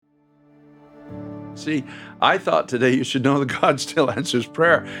See, I thought today you should know that God still answers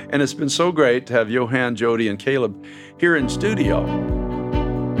prayer. And it's been so great to have Johan, Jody, and Caleb here in studio.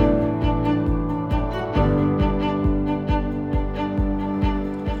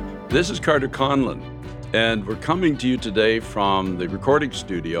 This is Carter Conlon, and we're coming to you today from the recording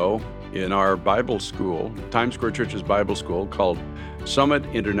studio in our Bible school, Times Square Church's Bible school, called Summit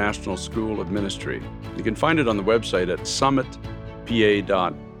International School of Ministry. You can find it on the website at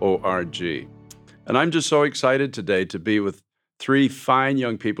summitpa.org. And I'm just so excited today to be with three fine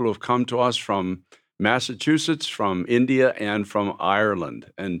young people who have come to us from Massachusetts, from India, and from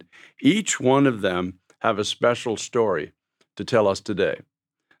Ireland. And each one of them have a special story to tell us today.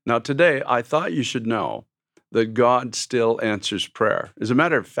 Now, today, I thought you should know that God still answers prayer. As a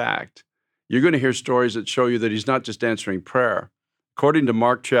matter of fact, you're going to hear stories that show you that he's not just answering prayer. According to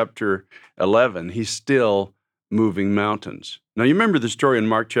Mark chapter 11, he's still moving mountains. Now, you remember the story in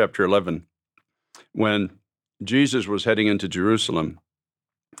Mark chapter 11 when Jesus was heading into Jerusalem,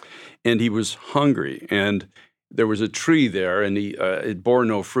 and he was hungry, and there was a tree there, and it bore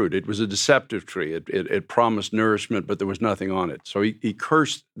no fruit. It was a deceptive tree. It promised nourishment, but there was nothing on it. So he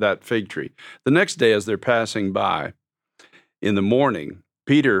cursed that fig tree. The next day, as they're passing by in the morning,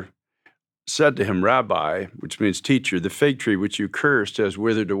 Peter said to him, "Rabbi," which means teacher, "the fig tree which you cursed has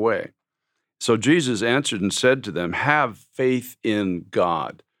withered away." So Jesus answered and said to them, "Have faith in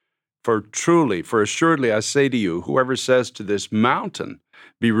God. For assuredly I say to you, whoever says to this mountain,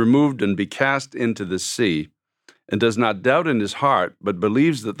 be removed and be cast into the sea, and does not doubt in his heart, but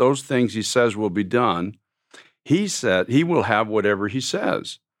believes that those things he says will be done, he will have whatever he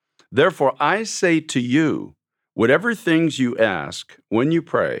says. Therefore I say to you, whatever things you ask when you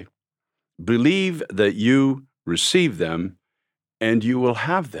pray, believe that you receive them, and you will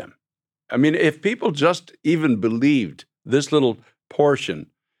have them." I mean, if people just even believed this little portion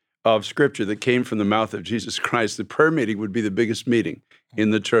of Scripture that came from the mouth of Jesus Christ, the prayer meeting would be the biggest meeting in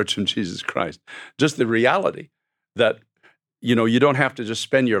the Church of Jesus Christ. Just the reality that, you don't have to just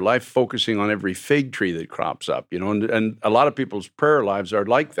spend your life focusing on every fig tree that crops up, and a lot of people's prayer lives are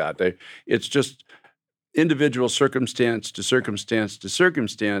like that. It's just individual circumstance to circumstance to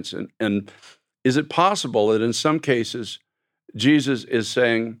circumstance. And is it possible that in some cases, Jesus is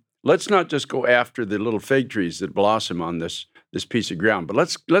saying, let's not just go after the little fig trees that blossom on this piece of ground, but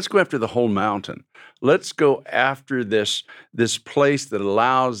let's go after the whole mountain. Let's go after this place that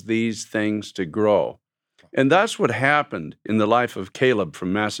allows these things to grow. And that's what happened in the life of Caleb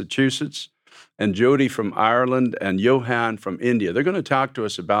from Massachusetts, and Jody from Ireland, and Johan from India. They're going to talk to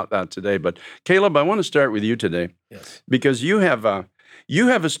us about that today. But Caleb, I want to start with you today. Yes. Because you have a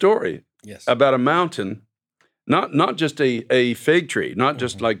story Yes. about a mountain. Not just a fig tree, not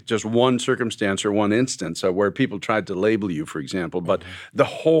just like just one circumstance or one instance where people tried to label you, for example, but the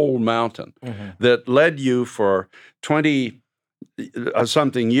whole mountain that led you for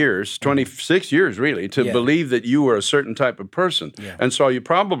 20-something years, 26 years really, to believe that you were a certain type of person. Yeah. And so you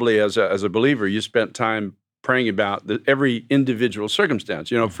probably, as a believer, you spent time praying about every individual circumstance.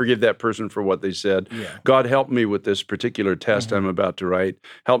 Forgive that person for what they said. Yeah. God, help me with this particular test I'm about to write.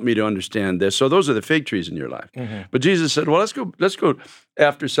 Help me to understand this. So those are the fig trees in your life. But Jesus said, well, let's go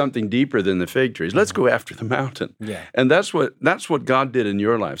after something deeper than the fig trees. Let's go after the mountain. Yeah. And that's what God did in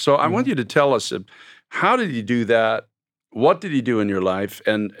your life. So I want you to tell us, how did he do that? What did he do in your life?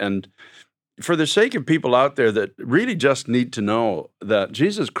 And for the sake of people out there that really just need to know that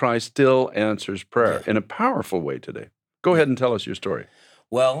Jesus Christ still answers prayer in a powerful way today. Go ahead and tell us your story.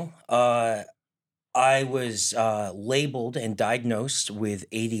 Well, I was labeled and diagnosed with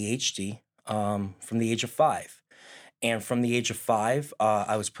ADHD from the age of 5. And from the age of 5,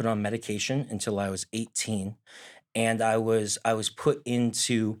 I was put on medication until I was 18. And I was put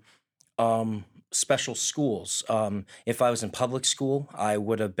into special schools. If I was in public school, I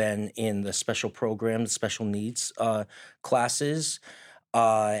would have been in the special programs, special needs classes.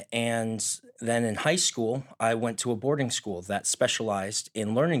 And then in high school, I went to a boarding school that specialized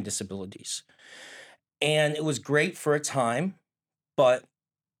in learning disabilities. And it was great for a time, but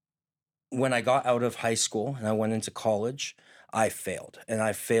when I got out of high school and I went into college, I failed. And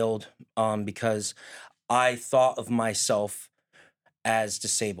I failed because I thought of myself as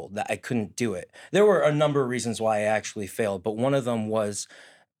disabled, that I couldn't do it. There were a number of reasons why I actually failed, but one of them was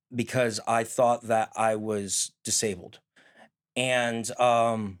because I thought that I was disabled. And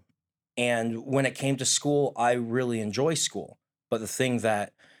when it came to school, I really enjoy school. But the thing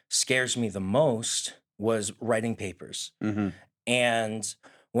that scares me the most was writing papers. And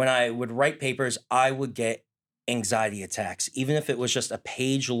when I would write papers, I would get anxiety attacks. Even if it was just a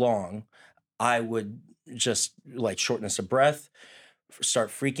page long, I would just like shortness of breath, start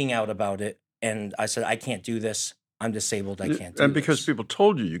freaking out about it. and I said, I can't do this. I'm disabled. I can't do And because this. people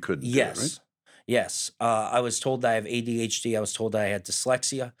told you couldn't do it, right? Yes. Yes. I was told that I have ADHD. I was told that I had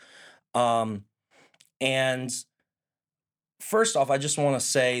dyslexia. Um, and first off, I just want to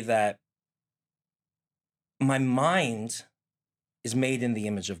say that my mind is made in the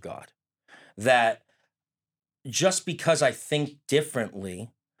image of God. That just because I think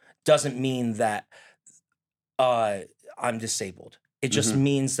differently doesn't mean that uh, I'm disabled. It just Mhm.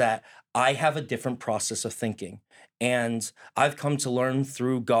 means that I have a different process of thinking. And I've come to learn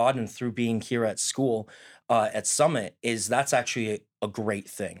through God and through being here at school at Summit is that's actually a great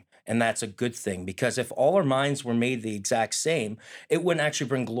thing. And that's a good thing because if all our minds were made the exact same, it wouldn't actually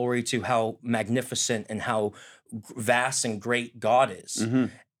bring glory to how magnificent and how vast and great God is.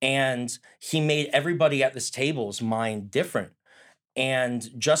 Mhm. And he made everybody at this table's mind different. And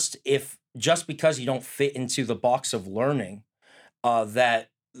just because you don't fit into the box of learning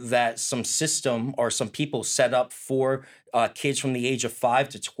that some system or some people set up for kids from the age of 5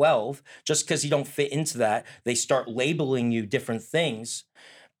 to 12, just because you don't fit into that, they start labeling you different things,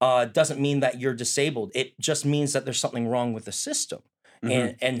 doesn't mean that you're disabled. It just means that there's something wrong with the system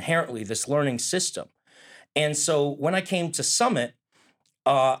and Mhm. inherently this learning system. And so when I came to Summit,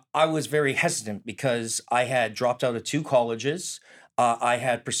 I was very hesitant because I had dropped out of 2 colleges. I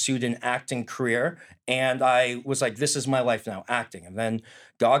had pursued an acting career, and I was like, "This is my life now, acting." And then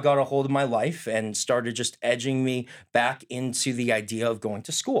God got a hold of my life and started just edging me back into the idea of going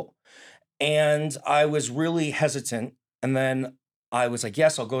to school. And I was really hesitant. And then I was like,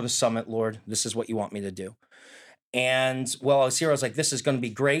 "Yes, I'll go to Summit, Lord. This is what you want me to do." And while I was here, I was like, "This is going to be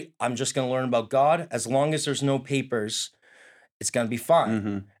great. I'm just going to learn about God. As long as there's no papers, it's gonna be fine."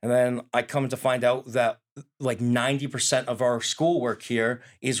 Mhm. And then I come to find out that like 90% of our schoolwork here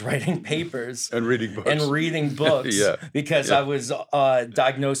is writing papers And reading and books. reading books Yeah. because Yeah. I was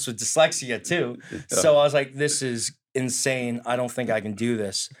diagnosed with dyslexia too. Yeah. So I was like, this is insane. I don't think I can do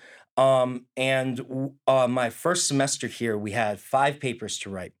this. My first semester here, we had 5 papers to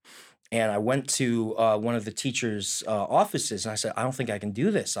write. And I went to one of the teacher's offices and I said, I don't think I can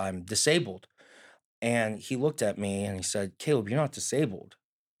do this. I'm disabled. And he looked at me and he said, Caleb, you're not disabled.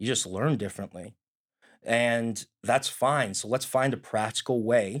 You just learn differently. And that's fine. So let's find a practical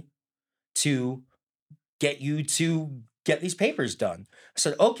way to get you to get these papers done. I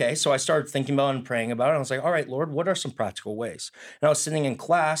said, okay. So I started thinking about it and praying about it. I was like, all right, Lord, what are some practical ways? And I was sitting in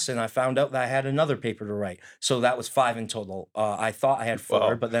class and I found out that I had another paper to write. So that was 5 in total. I thought I had 4,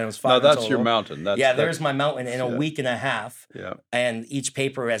 Wow. but then it was Now 5 in that's your total. mountain. Yeah, That's there's my mountain in a yeah. week and a half. Yeah. And each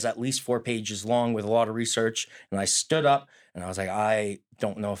paper has at least 4 pages long with a lot of research. And I stood up and I was like, I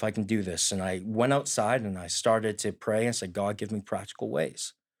don't know if I can do this. And I went outside and I started to pray and said, God, give me practical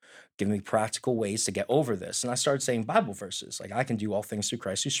ways. Give me practical ways to get over this. And I started saying Bible verses like, I can do all things through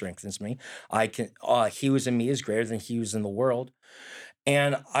Christ who strengthens me. I can, he who is in me is greater than he who's in the world.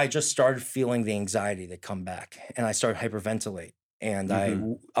 And I just started feeling the anxiety that come back and I started hyperventilate. And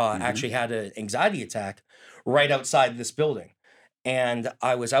Mhm. Mhm. actually had an anxiety attack right outside this building. And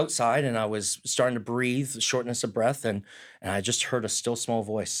I was outside and I was starting to breathe, shortness of breath. And I just heard a still small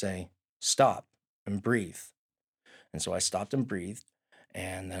voice say, stop and breathe. And so I stopped and breathed.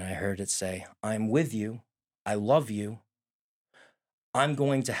 And then I heard it say, I'm with you. I love you. I'm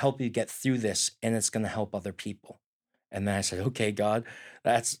going to help you get through this and it's going to help other people. And then I said, okay, God,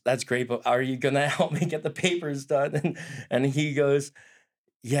 that's great, but are you going to help me get the papers done? And he goes,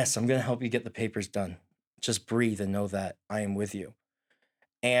 yes, I'm going to help you get the papers done. Just breathe and know that I am with you.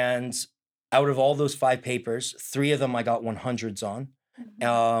 And out of all those 5 papers, 3 of them I got 100s on.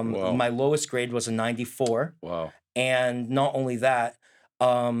 Wow. My lowest grade was a 94. Wow. And not only that,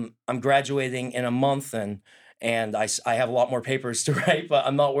 I'm graduating in a month and I have a lot more papers to write, but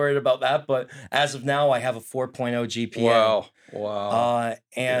I'm not worried about that. But as of now, I have a 4.0 GPA. Wow. Wow. Yeah.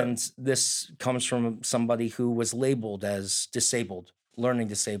 And this comes from somebody who was labeled as disabled, learning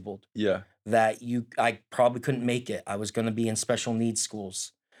disabled, Yeah. that I probably couldn't make it. I was going to be in special needs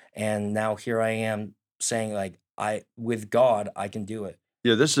schools. And now here I am saying like with God, I can do it.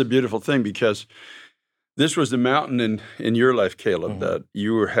 Yeah. This is a beautiful thing because this was the mountain in your life, Caleb, Mhm. that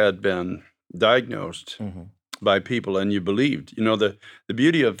you had been diagnosed Mhm. by people and you believed. You know, the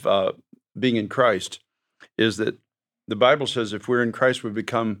beauty of being in Christ is that the Bible says if we're in Christ, we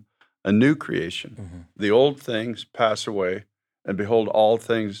become a new creation. Mhm. The old things pass away, and behold, all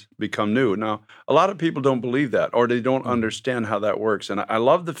things become new. Now, a lot of people don't believe that, or they don't Mhm. understand how that works. And I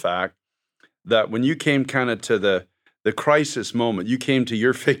love the fact that when you came kind of to the crisis moment, you came to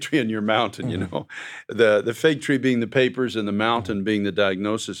your fig tree and your mountain, you Mhm. know, the fig tree being the papers and the Mhm. mountain being the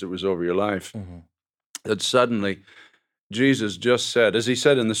diagnosis that was over your life, Mhm. that suddenly Jesus just said, as he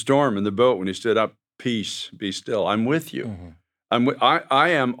said in the storm in the boat when he stood up, peace, be still. I'm with you. I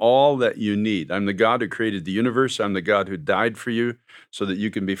am all that you need. I'm the God who created the universe. I'm the God who died for you so that you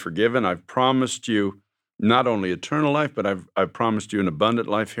can be forgiven. I've promised you not only eternal life, but I've promised you an abundant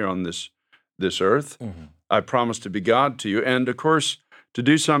life here on this earth. I promise to be God to you, and of course, to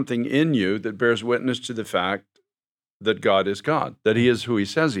do something in you that bears witness to the fact that God is God, that he is who he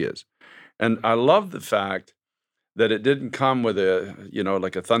says he is. And I love the fact that it didn't come with a,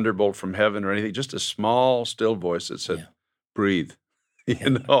 like a thunderbolt from heaven or anything, just a small, still voice that said, breathe.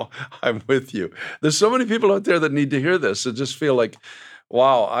 I'm with you. There's so many people out there that need to hear this and just feel like,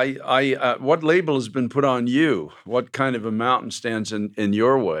 wow, what label has been put on you? What kind of a mountain stands in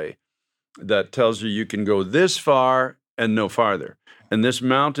your way that tells you can go this far and no farther? And this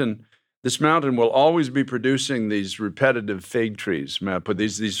mountain will always be producing these repetitive fig trees, Matt,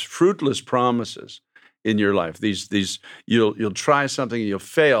 these fruitless promises in your life. These you'll try something and you'll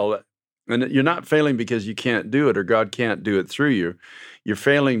fail, and you're not failing because you can't do it or God can't do it through you. You're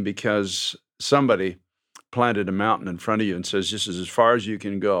failing because somebody planted a mountain in front of you and says, this is as far as you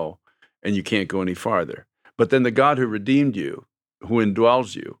can go, and you can't go any farther. But then the God who redeemed you, who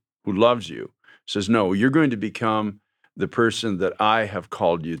indwells you, who loves you, says, no, you're going to become the person that I have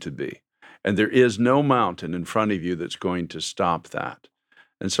called you to be. And there is no mountain in front of you that's going to stop that.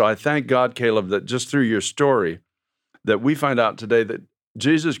 And so I thank God, Caleb, that just through your story, that we find out today that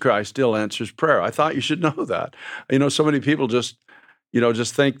Jesus Christ still answers prayer. I thought you should know that. So many people just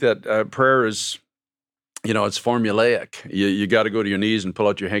think that prayer is, it's formulaic. You got to go to your knees and pull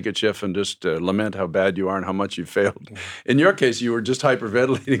out your handkerchief and just lament how bad you are and how much you failed. In your case, you were just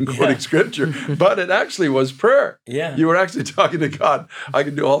hyperventilating, quoting scripture, but it actually was prayer. Yeah. You were actually talking to God. I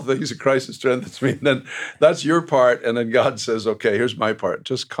can do all things in Christ who strengthens me. And then that's your part. And then God says, okay, here's my part.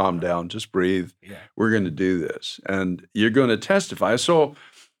 Just calm down. Just breathe. Yeah. We're going to do this. And you're going to testify. So,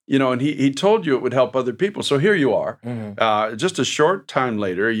 and he told you it would help other people. So here you are. Just a short time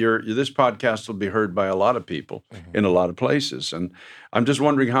later, this podcast will be heard by a lot of people in a lot of places. And I'm just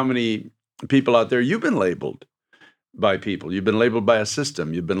wondering how many people out there you've been labeled by people. You've been labeled by a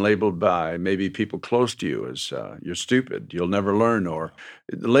system. You've been labeled by maybe people close to you as you're stupid, you'll never learn, or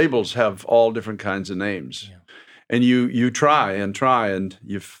labels have all different kinds of names. Yeah. And you try, and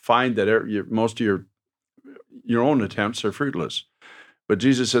you find that most of your own attempts are fruitless. But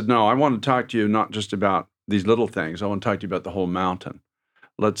Jesus said, no, I want to talk to you not just about these little things. I want to talk to you about the whole mountain.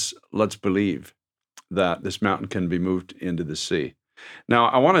 Let's believe that this mountain can be moved into the sea. Now,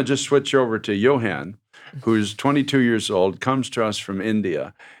 I want to just switch over to Johan, who's 22 years old, comes to us from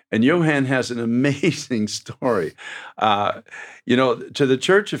India. And Johan has an amazing story. To the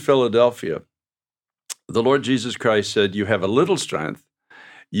Church of Philadelphia, the Lord Jesus Christ said, you have a little strength,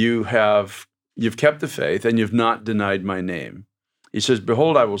 you've kept the faith, and you've not denied my name. He says,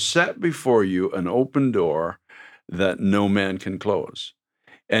 behold, I will set before you an open door that no man can close.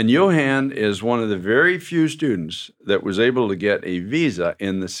 And Johan is one of the very few students that was able to get a visa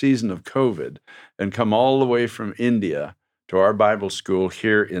in the season of COVID and come all the way from India to our Bible school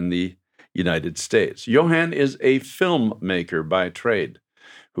here in the United States. Johan is a filmmaker by trade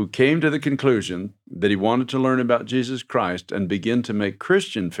who came to the conclusion that he wanted to learn about Jesus Christ and begin to make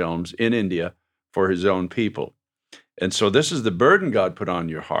Christian films in India for his own people. And so this is the burden God put on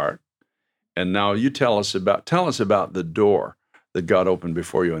your heart. And now you tell us about the door that God opened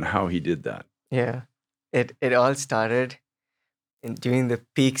before you and how he did that. Yeah. It all started during the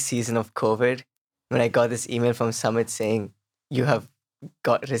peak season of COVID, when I got this email from Summit saying, you have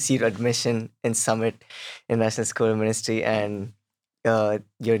received admission in Summit International School of Ministry, and your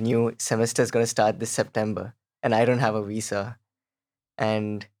new semester is going to start this September. And I don't have a visa.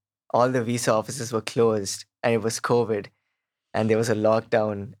 And all the visa offices were closed, and it was COVID, and there was a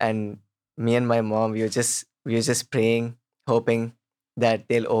lockdown. And me and my mom, we were just praying, hoping that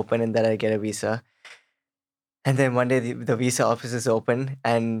they'll open and that I get a visa. And then one day the visa offices opened,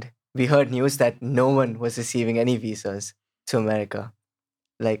 and we heard news that no one was receiving any visas to America.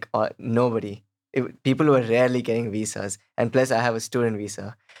 Like nobody. People were rarely getting visas. And plus, I have a student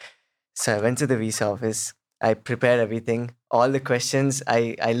visa. So I went to the visa office. I prepared everything. All the questions,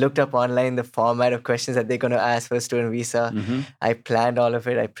 I looked up online the format of questions that they're going to ask for a student visa. Mm-hmm. I planned all of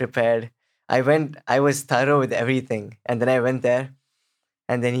it. I prepared. I was thorough with everything. And then I went there.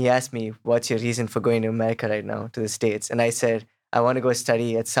 And then he asked me, what's your reason for going to America right now, to the States? And I said, I want to go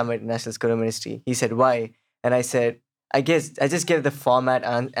study at Summit National School of Ministry. He said, why? And I said, I just gave the format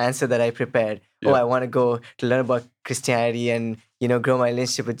answer that I prepared. Yeah. Oh, I want to go to learn about Christianity and, grow my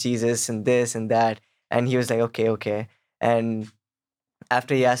relationship with Jesus and this and that. And he was like, okay. And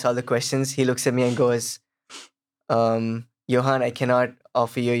after he asked all the questions, he looks at me and goes, Johan, I cannot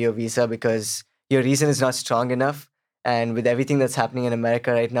offer you your visa because your reason is not strong enough. And with everything that's happening in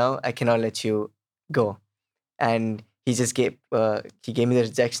America right now, I cannot let you go. And he just gave me the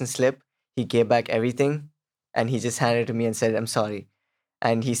rejection slip. He gave back everything, and he just handed it to me and said, "I'm sorry."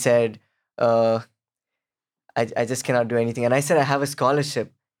 And he said, I just cannot do anything. And I said, "I have a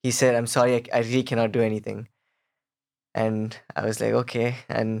scholarship." He said, "I'm sorry, I really cannot do anything." And I was like, okay.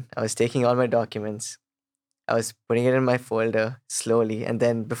 And I was taking all my documents. I was putting it in my folder slowly. And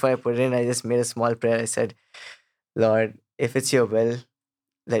then before I put it in, I just made a small prayer. I said, "Lord, if it's your will,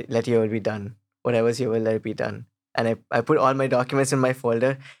 let your will be done. Whatever's your will, let it be done." And I put all my documents in my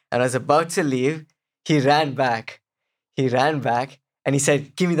folder. And I was about to leave. He ran back. And he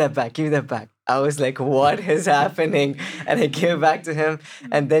said, "Give me that back. Give me that back." I was like, what is happening? And I gave it back to him.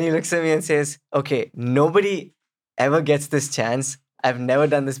 And then he looks at me and says, "Okay, nobody ever gets this chance. I've never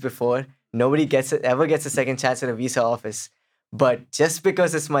done this before. Nobody ever gets a second chance at a visa office. But just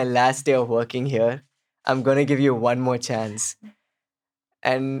because it's my last day of working here, I'm going to give you one more chance."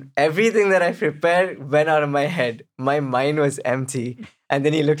 And everything that I prepared went out of my head. My mind was empty. And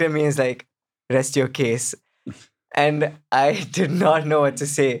then he looked at me and was like, "Rest your case." And I did not know what to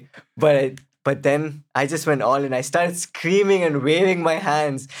say. But then I just went all in. I started screaming and waving my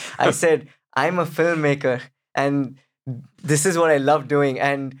hands. I said, "I'm a filmmaker, and this is what I love doing.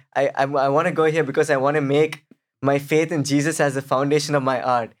 And I want to go here because I want to make my faith in Jesus as the foundation of my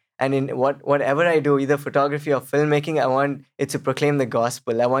art. And in whatever I do, either photography or filmmaking, I want it to proclaim the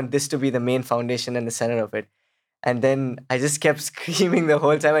gospel. I want this to be the main foundation and the center of it." And then I just kept screaming the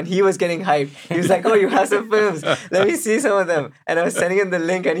whole time, and he was getting hyped. He was like, "Oh, you have some films. Let me see some of them." And I was sending him the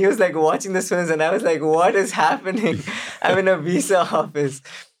link, and he was like watching the films, and I was like, what is happening? I'm in a visa office.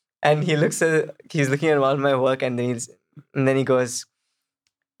 And he's looking at all my work, and then he goes,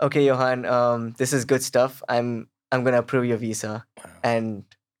 "Okay, Johan, this is good stuff. I'm gonna approve your visa." And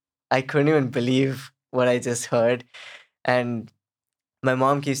I couldn't even believe what I just heard. And my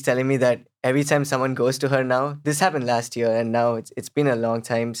mom keeps telling me that every time someone goes to her now, this happened last year, and now it's been a long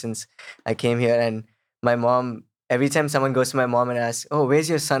time since I came here. And my mom, every time someone goes to my mom and asks, "Oh, where's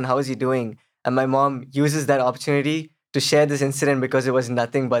your son? How is he doing?" And my mom uses that opportunity to share this incident because it was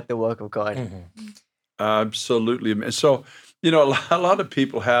nothing but the work of God. Mm-hmm. Absolutely. So, a lot of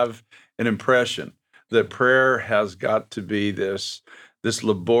people have an impression that prayer has got to be this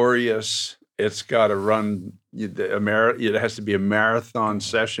laborious, it's got to run, it has to be a marathon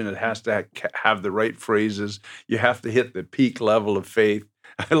session. It has to have the right phrases. You have to hit the peak level of faith.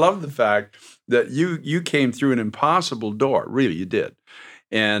 I love the fact that you came through an impossible door. Really, you did.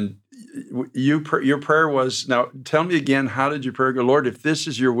 And your prayer was, now tell me again, how did your prayer go? "Lord, if this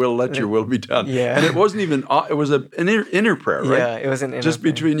is your will, let your will be done." Yeah. And it wasn't even, it was an inner prayer, right? Yeah, it was an inner just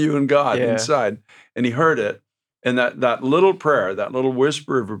prayer. between you and God inside. And he heard it. And that little prayer, that little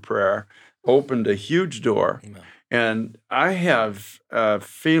whisper of a prayer opened a huge door. Amen. And I have a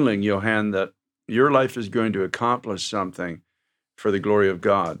feeling, Johan, that your life is going to accomplish something for the glory of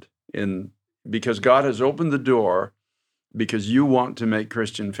God. Because God has opened the door because you want to make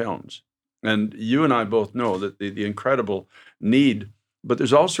Christian films. And you and I both know that the incredible need, but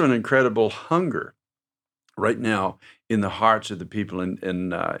there's also an incredible hunger right now in the hearts of the people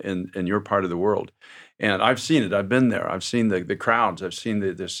in your part of the world. And I've seen it. I've been there. I've seen the crowds. I've seen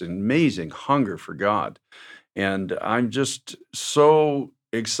this amazing hunger for God. And I'm just so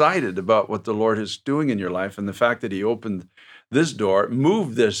excited about what the Lord is doing in your life, and the fact that he opened this door,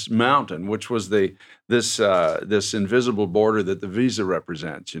 moved this mountain, which was this invisible border that the visa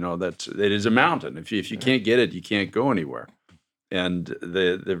represents. It is a mountain. If you can't get it, you can't go anywhere. And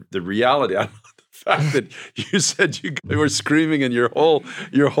the reality, I love the fact that you said you were screaming and your whole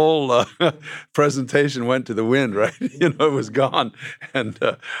presentation went to the wind, right? It was gone. And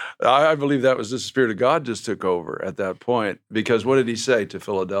I believe that was the Spirit of God just took over at that point. Because what did he say to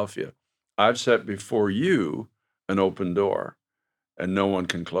Philadelphia? "I've set before you an open door, and no one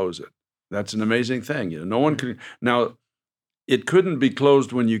can close it." That's an amazing thing. No one can. Now, it couldn't be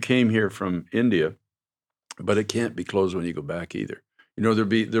closed when you came here from India, but it can't be closed when you go back either.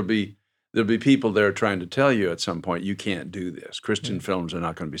 There'll be people there trying to tell you at some point, you can't do this. Christian films are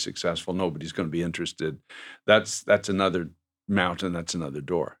not going to be successful. Nobody's going to be interested. That's another mountain. That's another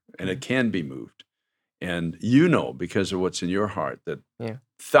door, and it can be moved. And because of what's in your heart, that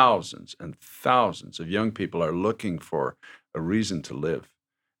thousands and thousands of young people are looking for a reason to live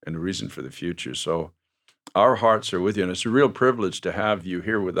and a reason for the future. So our hearts are with you, and it's a real privilege to have you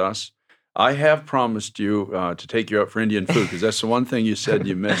here with us. I have promised you to take you out for Indian food, because that's the one thing you said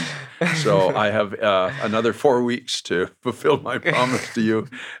you missed. So I have another 4 weeks to fulfill my promise to you,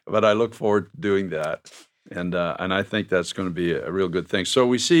 but I look forward to doing that. And I think that's going to be a real good thing. So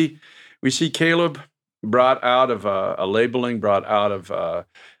we see Caleb brought out of a labeling, brought out of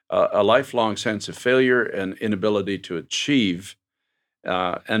a lifelong sense of failure and inability to achieve,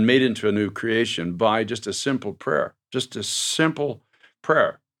 and made into a new creation by just a simple prayer, and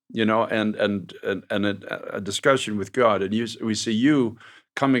a discussion with God. And we see you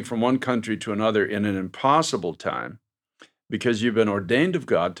coming from one country to another in an impossible time, because you've been ordained of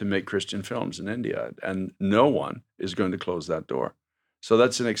God to make Christian films in India, and no one is going to close that door. So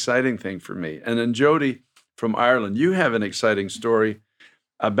that's an exciting thing for me. And then Jody from Ireland, you have an exciting story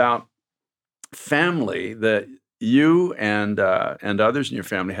about family that you and others in your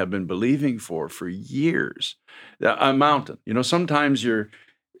family have been believing for years. A mountain. Sometimes your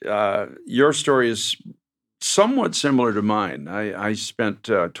story is somewhat similar to mine. I spent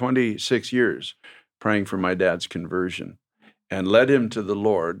 26 years praying for my dad's conversion and led him to the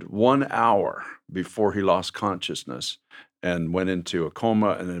Lord 1 hour before he lost consciousness and went into a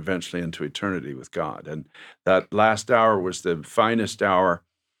coma and eventually into eternity with God. And that last hour was the finest hour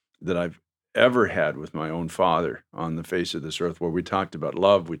that I've ever had with my own father on the face of this earth, where we talked about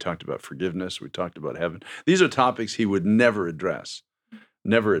love, we talked about forgiveness, we talked about heaven. These are topics he would never address.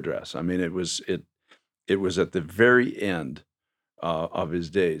 I mean, it was at the very end of his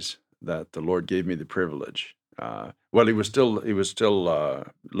days that the Lord gave me the privilege. Well, he was still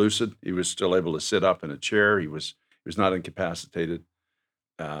lucid. He was still able to sit up in a chair. He was not incapacitated.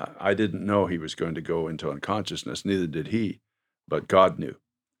 I didn't know he was going to go into unconsciousness. Neither did he, but God knew,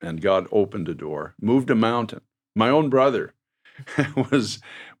 and God opened a door, moved a mountain. My own brother was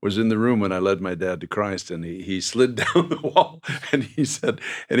in the room when I led my dad to Christ, and he slid down the wall, and he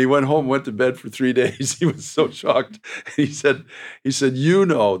went home, went to bed for 3 days. He was so shocked. He said,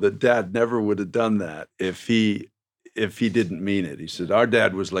 that Dad never would have done that if he didn't mean it. He said, our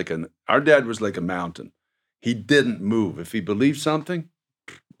dad was like a mountain. He didn't move. If he believed something,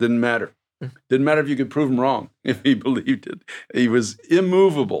 didn't matter. Didn't matter if you could prove him wrong. If he believed it, he was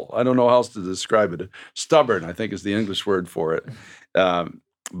immovable. I don't know how else to describe it. Stubborn, I think, is the English word for it.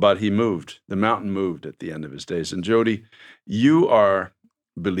 But he moved. The mountain moved at the end of his days. And Jody, you are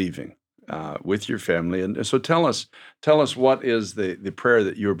believing with your family, and so tell us what is the prayer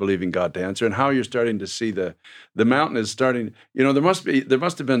that you're believing God to answer, and how you're starting to see the mountain is starting. There must be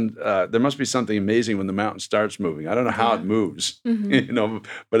something amazing when the mountain starts moving. I don't know how it moves,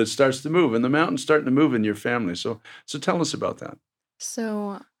 but it starts to move, and the mountain's starting to move in your family. So tell us about that.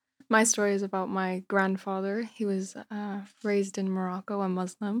 So my story is about my grandfather. He was raised in Morocco, a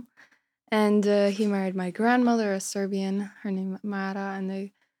Muslim, and he married my grandmother, a Serbian, her name Mara, and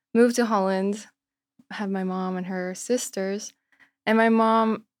they moved to Holland, had my mom and her sisters. And my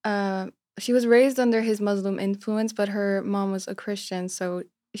mom, she was raised under his Muslim influence, but her mom was a Christian, so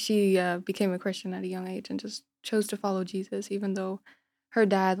she became a Christian at a young age and just chose to follow Jesus, even though her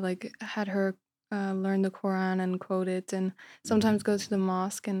dad had her learn the Quran and quote it, and sometimes go to the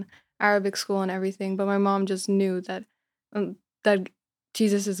mosque and Arabic school and everything. But my mom just knew that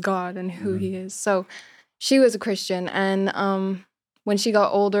Jesus is God and who He is. So she was a Christian, and when she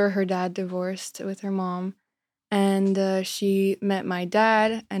got older, her dad divorced with her mom, and she met my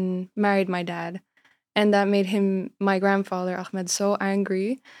dad and married my dad. And that made my grandfather, Ahmed, so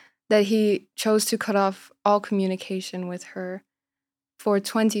angry that he chose to cut off all communication with her for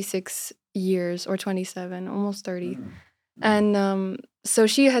 26 years, or 27, almost 30. And so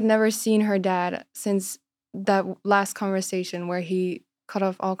she had never seen her dad since that last conversation where he cut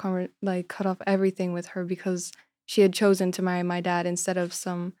off cut off everything with her, because she had chosen to marry my dad instead of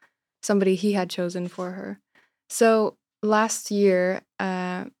somebody he had chosen for her. So last year,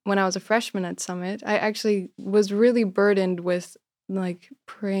 when I was a freshman at Summit, I actually was really burdened with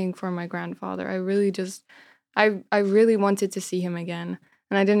praying for my grandfather. I really wanted to see him again,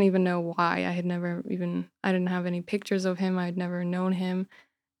 and I didn't even know why. I didn't have any pictures of him. I had never known him,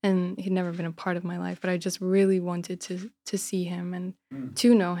 and he'd never been a part of my life. But I just really wanted to see him and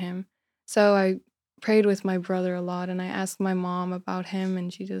to know him. So I prayed with my brother a lot, and I asked my mom about him,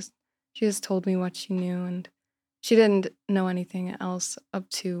 and she just told me what she knew, and she didn't know anything else up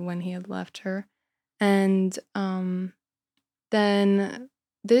to when he had left her. And then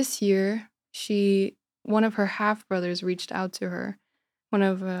this year, one of her half brothers reached out to her,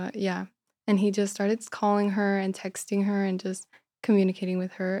 and he just started calling her and texting her and just communicating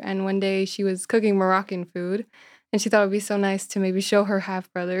with her. And one day she was cooking Moroccan food, and she thought it would be so nice to maybe show her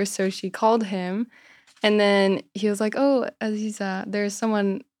half brother, so she called him. And then he was like, "Oh, Aziza, there's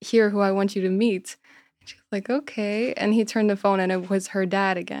someone here who I want you to meet." And she was like, "Okay." And he turned the phone, and it was her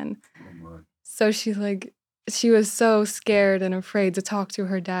dad again. Oh my. So she was so scared and afraid to talk to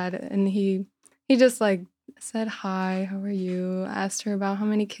her dad. And he just said hi, how are you? Asked her about how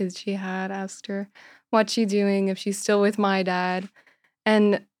many kids she had, asked her what's she doing, if she's still with my dad.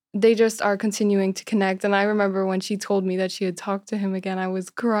 And they just are continuing to connect. And I remember when she told me that she had talked to him again, I was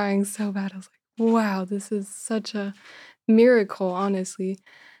crying so bad. I was like, wow, this is such a miracle, honestly.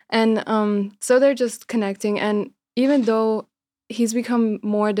 And so they're just connecting. And even though he's become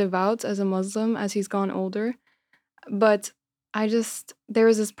more devout as a Muslim as he's gone older, but there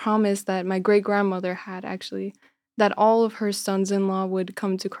was this promise that my great grandmother had actually, that all of her sons in law would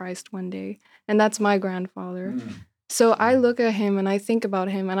come to Christ one day. And that's my grandfather. So I look at him and I think about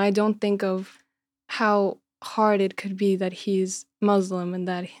him, and I don't think of how hard it could be that he's Muslim and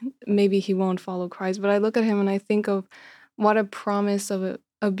that maybe he won't follow Christ. But I look at him and I think of what a promise of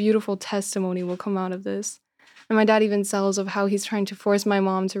a beautiful testimony will come out of this. And my dad even tells of how he's trying to force my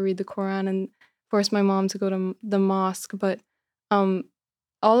mom to read the Quran and force my mom to go to the mosque. But all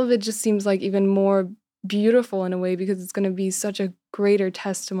of it just seems like even more beautiful in a way, because it's going to be such a greater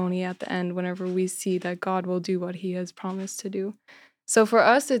testimony at the end whenever we see that God will do what he has promised to do. So for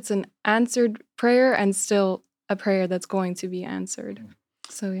us, it's an answered prayer and still a prayer that's going to be answered.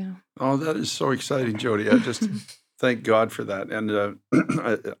 So, yeah. Oh, that is so exciting, Jody. I just thank God for that. And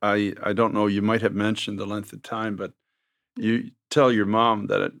I don't know, you might have mentioned the length of time, but you tell your mom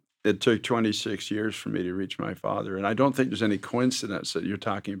that it took 26 years for me to reach my father. And I don't think there's any coincidence that you're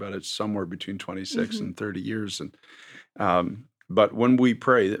talking about it's somewhere between 26 and 30 years. And but when we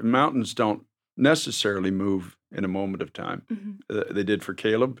pray, the mountains don't necessarily move in a moment of time. They did for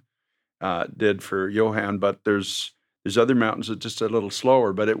Caleb, did for Johan, but there's other mountains that just a little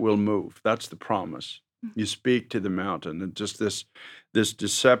slower, but it will move. That's the promise. You speak to the mountain, and just this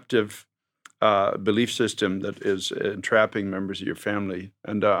deceptive belief system that is entrapping members of your family.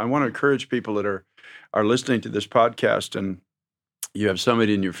 And I want to encourage people that are listening to this podcast, and you have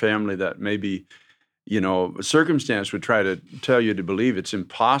somebody in your family that maybe, circumstance would try to tell you to believe it's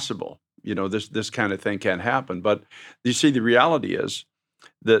impossible. This kind of thing can't happen. But you see, the reality is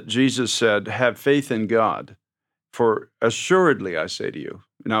that Jesus said, have faith in God, for assuredly I say to you.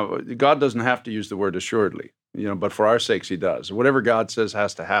 Now, God doesn't have to use the word assuredly, but for our sakes he does. Whatever God says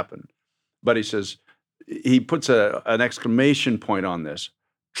has to happen. But he says, he puts an exclamation point on this,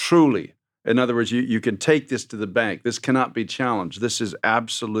 truly. In other words, you can take this to the bank. This cannot be challenged. This is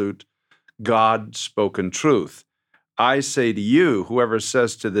absolute God-spoken truth. I say to you, whoever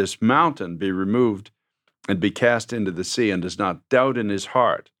says to this mountain, be removed and be cast into the sea, and does not doubt in his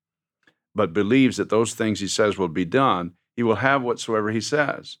heart, but believes that those things he says will be done, he will have whatsoever he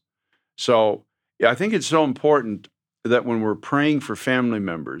says. So I think it's so important that when we're praying for family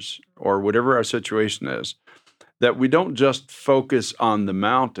members or whatever our situation is, that we don't just focus on the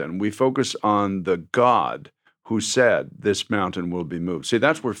mountain, we focus on the God who said this mountain will be moved. See,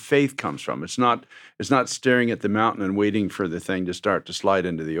 that's where faith comes from. It's not staring at the mountain and waiting for the thing to start to slide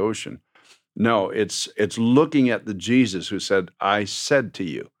into the ocean. No, it's looking at the Jesus who said, I said to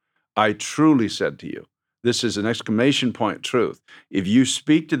you, I truly said to you. This is an exclamation point truth. If you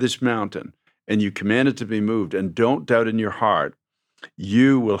speak to this mountain and you command it to be moved and don't doubt in your heart,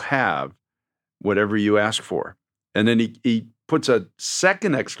 you will have whatever you ask for. And then he puts a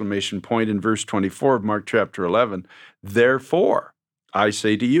second exclamation point in verse 24 of Mark chapter 11. Therefore, I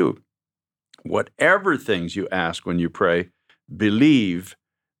say to you, whatever things you ask when you pray, believe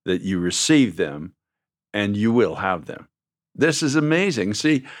that you receive them and you will have them. This is amazing.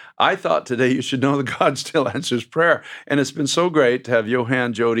 See, I thought today you should know that God still answers prayer. And it's been so great to have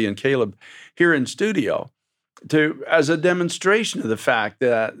Johan, Jody, and Caleb here in studio as a demonstration of the fact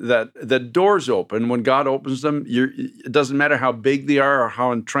that doors open. When God opens them, it doesn't matter how big they are or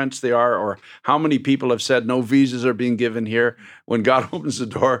how entrenched they are or how many people have said no visas are being given here. When God opens the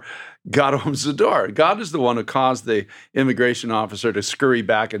door, God opens the door. God is the one who caused the immigration officer to scurry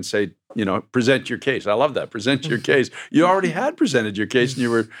back and say, present your case. I love that. Present your case. You already had presented your case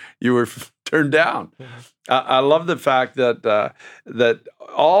and you were turned down. I love the fact that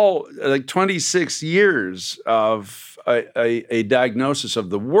all 26 years of a diagnosis of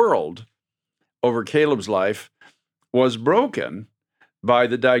the world over Caleb's life was broken by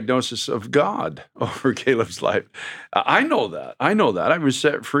the diagnosis of God over Caleb's life. I know that. I was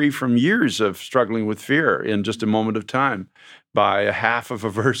set free from years of struggling with fear in just a moment of time by a half of a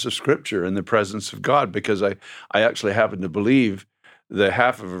verse of Scripture in the presence of God, because I actually happen to believe the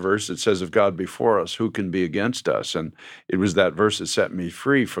half of a verse that says, if God be for us, who can be against us? And it was that verse that set me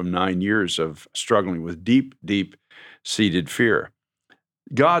free from 9 years of struggling with deep, deep-seated fear.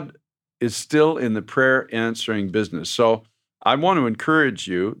 God is still in the prayer answering business. So I want to encourage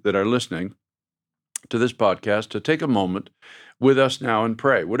you that are listening to this podcast to take a moment with us now and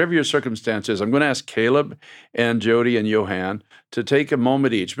pray. Whatever your circumstance is, I'm going to ask Caleb and Jody and Johan to take a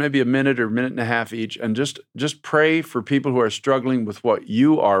moment each, maybe a minute or minute and a half each, and just pray for people who are struggling with what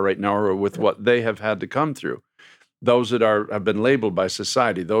you are right now or with what they have had to come through. Those that have been labeled by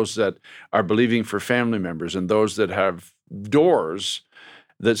society, those that are believing for family members, and those that have doors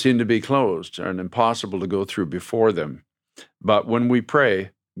that seem to be closed and impossible to go through before them. But when we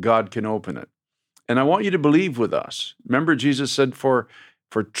pray, God can open it. And I want you to believe with us. Remember, Jesus said, for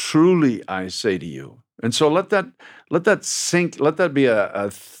truly I say to you. And so let that sink, let that be a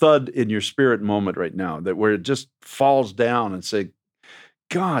thud in your spirit moment right now, that where it just falls down and say,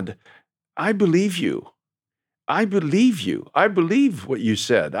 God, I believe you. I believe you. I believe what you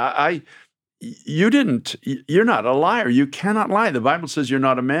said. You're not a liar. You cannot lie. The Bible says you're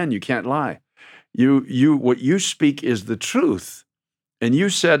not a man. You can't lie. What you speak is the truth. And you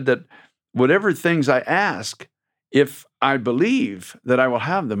said that whatever things I ask, if I believe that I will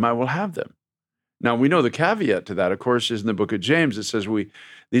have them, I will have them. Now, we know the caveat to that, of course, is in the book of James. It says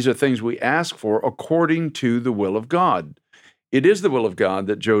these are things we ask for according to the will of God. It is the will of God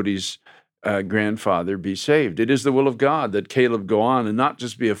that Jody's grandfather be saved. It is the will of God that Caleb go on and not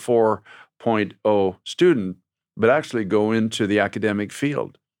just be a 4.0 student, but actually go into the academic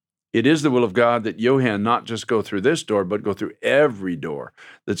field. It is the will of God that Johan not just go through this door, but go through every door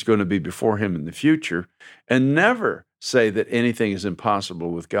that's going to be before him in the future, and never say that anything is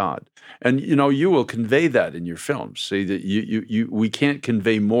impossible with God. And you will convey that in your films. See that we can't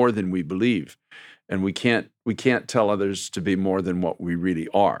convey more than we believe, and we can't tell others to be more than what we really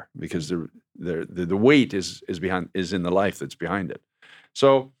are, because the weight is in the life that's behind it.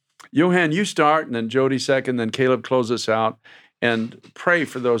 So, Johan, you start, and then Jody second, then Caleb close us out. And pray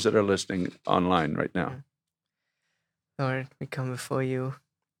for those that are listening online right now. Lord, we come before you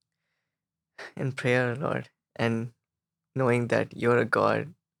in prayer, Lord, and knowing that you're a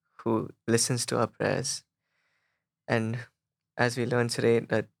God who listens to our prayers. And as we learned today,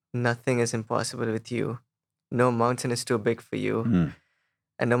 that nothing is impossible with you. No mountain is too big for you. Mm.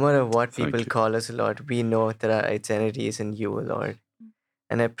 And no matter what Thank people you. call us, Lord, we know that our identity is in you, Lord.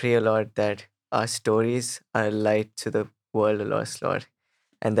 And I pray, Lord, that our stories are a light to the world, Lord,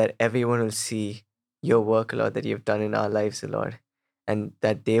 and that everyone will see your work, Lord, that you've done in our lives, Lord, and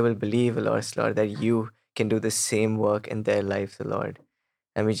that they will believe, Lord, that you can do the same work in their lives, Lord.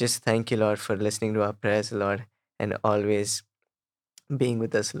 And we just thank you, Lord, for listening to our prayers, Lord, and always being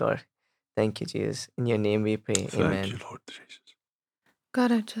with us, Lord. Thank you, Jesus. In your name we pray. Amen. Thank you, Lord Jesus.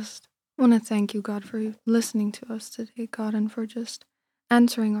 God, I just want to thank you, God, for listening to us today, God, and for just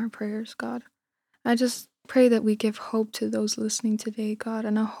answering our prayers, God. I just pray that we give hope to those listening today, God,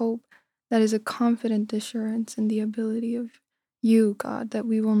 and a hope that is a confident assurance in the ability of you, God, that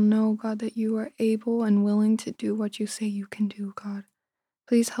we will know, God, that you are able and willing to do what you say you can do, God.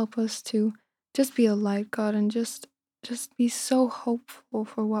 Please help us to just be a light, God, and just be so hopeful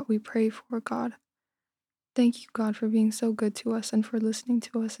for what we pray for, God. Thank you, God, for being so good to us and for listening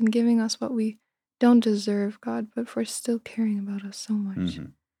to us and giving us what we don't deserve, God, but for still caring about us so much. Mm-hmm.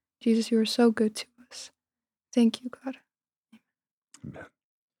 Jesus, you are so good to us. Thank you, God. Amen.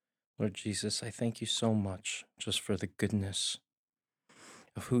 Lord Jesus, I thank you so much just for the goodness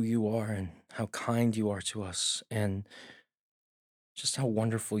of who you are and how kind you are to us and just how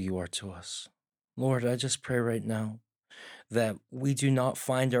wonderful you are to us. Lord, I just pray right now that we do not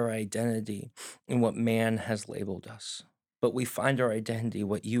find our identity in what man has labeled us, but we find our identity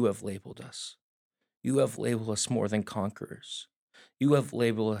what you have labeled us. You have labeled us more than conquerors. You have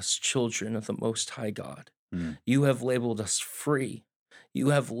labeled us children of the Most High God. Mm. You have labeled us free. You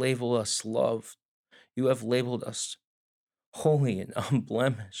have labeled us loved. You have labeled us holy and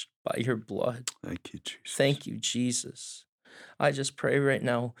unblemished by your blood. Thank you, Jesus. Thank you, Jesus. I just pray right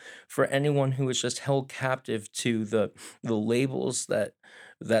now for anyone who is just held captive to the labels that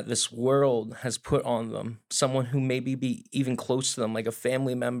this world has put on them. Someone who maybe be even close to them, like a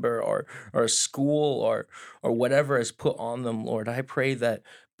family member or a school or whatever is put on them, Lord. I pray that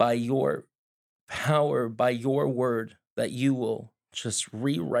by your power, by your word, that you will just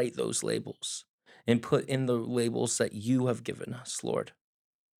rewrite those labels and put in the labels that you have given us, Lord.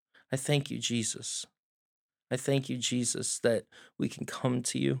 I thank you, Jesus. I thank you, Jesus, that we can come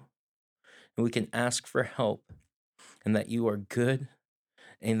to you and we can ask for help, and that you are good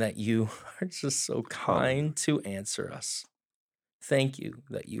and that you are just so kind to answer us. Thank you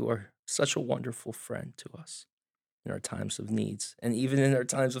that you are such a wonderful friend to us in our times of needs and even in our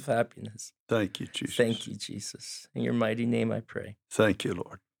times of happiness. Thank you, Jesus. Thank you, Jesus. In your mighty name I pray. Thank you,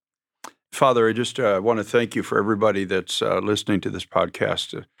 Lord. Father, I just want to thank you for everybody that's listening to this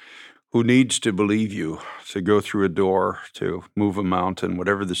podcast who needs to believe you, to go through a door, to move a mountain,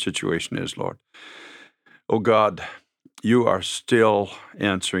 whatever the situation is, Lord. Oh God, you are still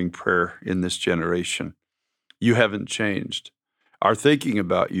answering prayer in this generation. You haven't changed. Our thinking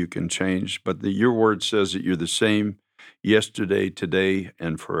about you can change, but your word says that you're the same yesterday, today,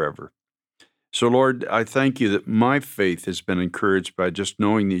 and forever. So, Lord, I thank you that my faith has been encouraged by just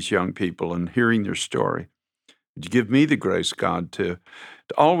knowing these young people and hearing their story. Would you give me the grace, God, to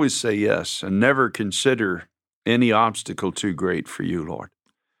always say yes and never consider any obstacle too great for you, Lord.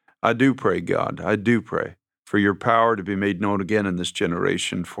 I do pray, God, I do pray for your power to be made known again in this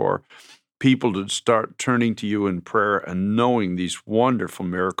generation, for people to start turning to you in prayer and knowing these wonderful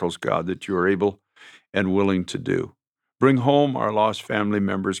miracles, God, that you are able and willing to do. Bring home our lost family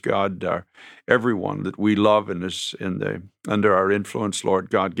members, God, everyone that we love and is under our influence, Lord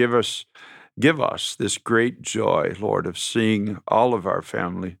God. Give us this great joy, Lord, of seeing all of our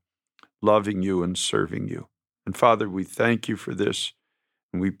family loving you and serving you. And Father, we thank you for this,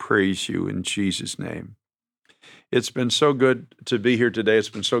 and we praise you in Jesus' name. It's been so good to be here today. It's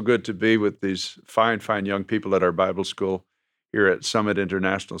been so good to be with these fine, fine young people at our Bible school here at Summit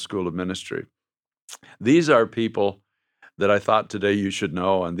International School of Ministry. These are people that I thought today you should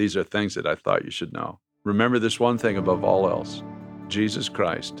know, and these are things that I thought you should know. Remember this one thing above all else: Jesus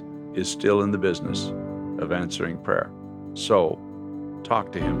Christ is still in the business of answering prayer. So,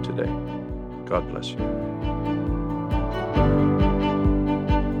 talk to him today. God bless you.